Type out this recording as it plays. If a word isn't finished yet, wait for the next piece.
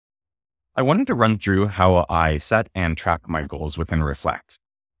I wanted to run through how I set and track my goals within Reflect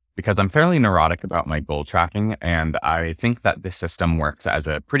because I'm fairly neurotic about my goal tracking. And I think that this system works as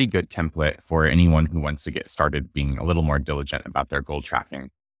a pretty good template for anyone who wants to get started being a little more diligent about their goal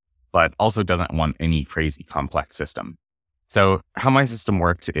tracking, but also doesn't want any crazy complex system. So how my system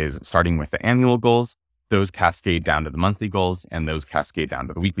works is starting with the annual goals, those cascade down to the monthly goals, and those cascade down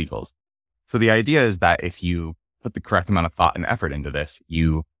to the weekly goals. So the idea is that if you put the correct amount of thought and effort into this,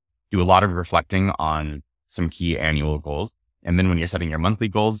 you do a lot of reflecting on some key annual goals. And then when you're setting your monthly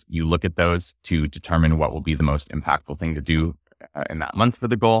goals, you look at those to determine what will be the most impactful thing to do in that month for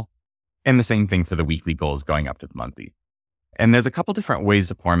the goal. And the same thing for the weekly goals going up to the monthly. And there's a couple different ways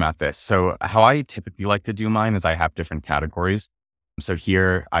to format this. So how I typically like to do mine is I have different categories. So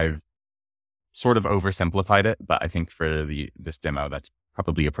here I've sort of oversimplified it, but I think for this demo, that's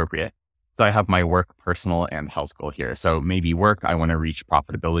probably appropriate. So I have my work, personal, and health goal here. So maybe work, I want to reach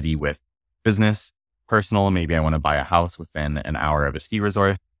profitability with business. Personal, maybe I want to buy a house within an hour of a ski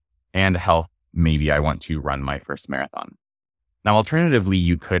resort. And health, maybe I want to run my first marathon. Now, alternatively,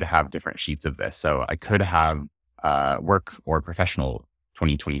 you could have different sheets of this. So I could have work or professional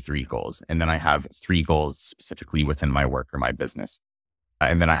 2023 goals. And then I have 3 goals specifically within my work or my business.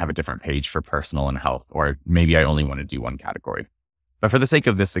 And then I have a different page for personal and health, or maybe I only want to do one category. But for the sake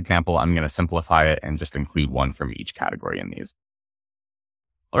of this example, I'm going to simplify it and just include one from each category in these.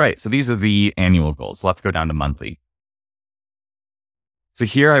 All right, so these are the annual goals. Let's go down to monthly. So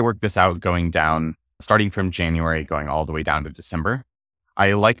here I work this out going down, starting from January, going all the way down to December.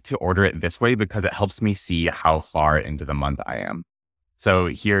 I like to order it this way because it helps me see how far into the month I am. So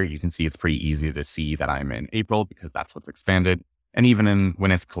here you can see it's pretty easy to see that I'm in April because that's what's expanded. And even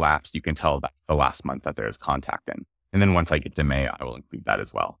when it's collapsed, you can tell that's the last month that there is contact in. And then once I get to May, I will include that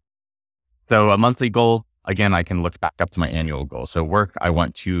as well. So a monthly goal, again, I can look back up to my annual goal. So work, I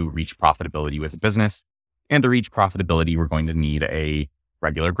want to reach profitability with a business. And to reach profitability, we're going to need a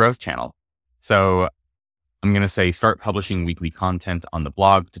regular growth channel. So I'm going to say start publishing weekly content on the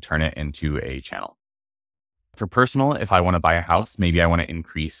blog to turn it into a channel. For personal, if I want to buy a house, maybe I want to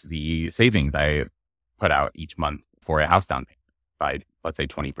increase the savings I put out each month for a house down payment by, let's say,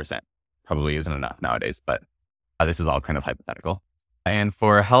 20%. Probably isn't enough nowadays, but this is all kind of hypothetical. And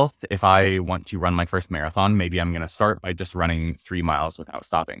for health, if I want to run my first marathon, maybe I'm going to start by just running 3 miles without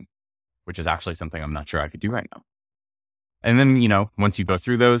stopping, which is actually something I'm not sure I could do right now. And then, once you go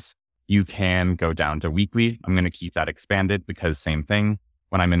through those, you can go down to weekly. I'm going to keep that expanded because same thing.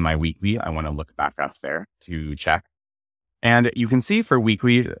 When I'm in my weekly, I want to look back up there to check. And you can see for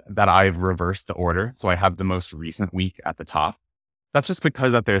weekly that I've reversed the order. So I have the most recent week at the top. That's just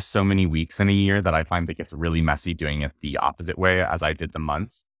because that there's so many weeks in a year that I find it gets really messy doing it the opposite way as I did the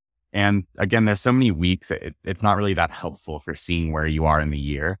months. And again, there's so many weeks, it's not really that helpful for seeing where you are in the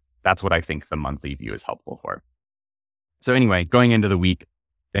year. That's what I think the monthly view is helpful for. So anyway, going into the week,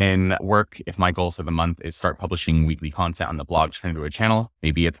 in work, if my goal for the month is start publishing weekly content on the blog, turn into a channel,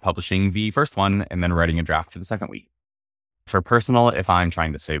 maybe it's publishing the first one and then writing a draft for the second week. For personal, if I'm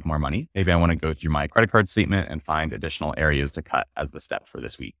trying to save more money, maybe I want to go through my credit card statement and find additional areas to cut as the step for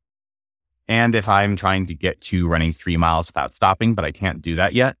this week. And if I'm trying to get to running 3 miles without stopping, but I can't do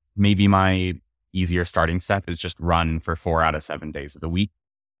that yet, maybe my easier starting step is just run for 4 out of 7 days of the week,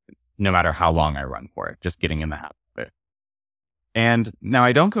 no matter how long I run for it, just getting in the habit of it. And now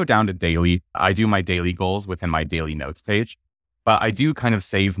I don't go down to daily. I do my daily goals within my daily notes page. But I do kind of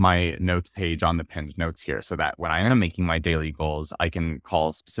save my notes page on the pinned notes here so that when I am making my daily goals, I can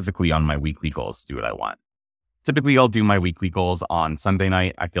call specifically on my weekly goals to do what I want. Typically, I'll do my weekly goals on Sunday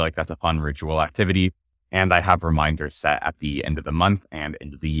night. I feel like that's a fun ritual activity. And I have reminders set at the end of the month and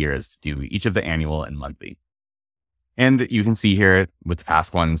end of the years to do each of the annual and monthly. And you can see here with the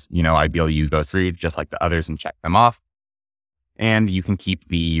past ones, you go through just like the others and check them off. And you can keep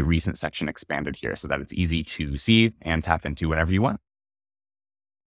the recent section expanded here so that it's easy to see and tap into whenever you want.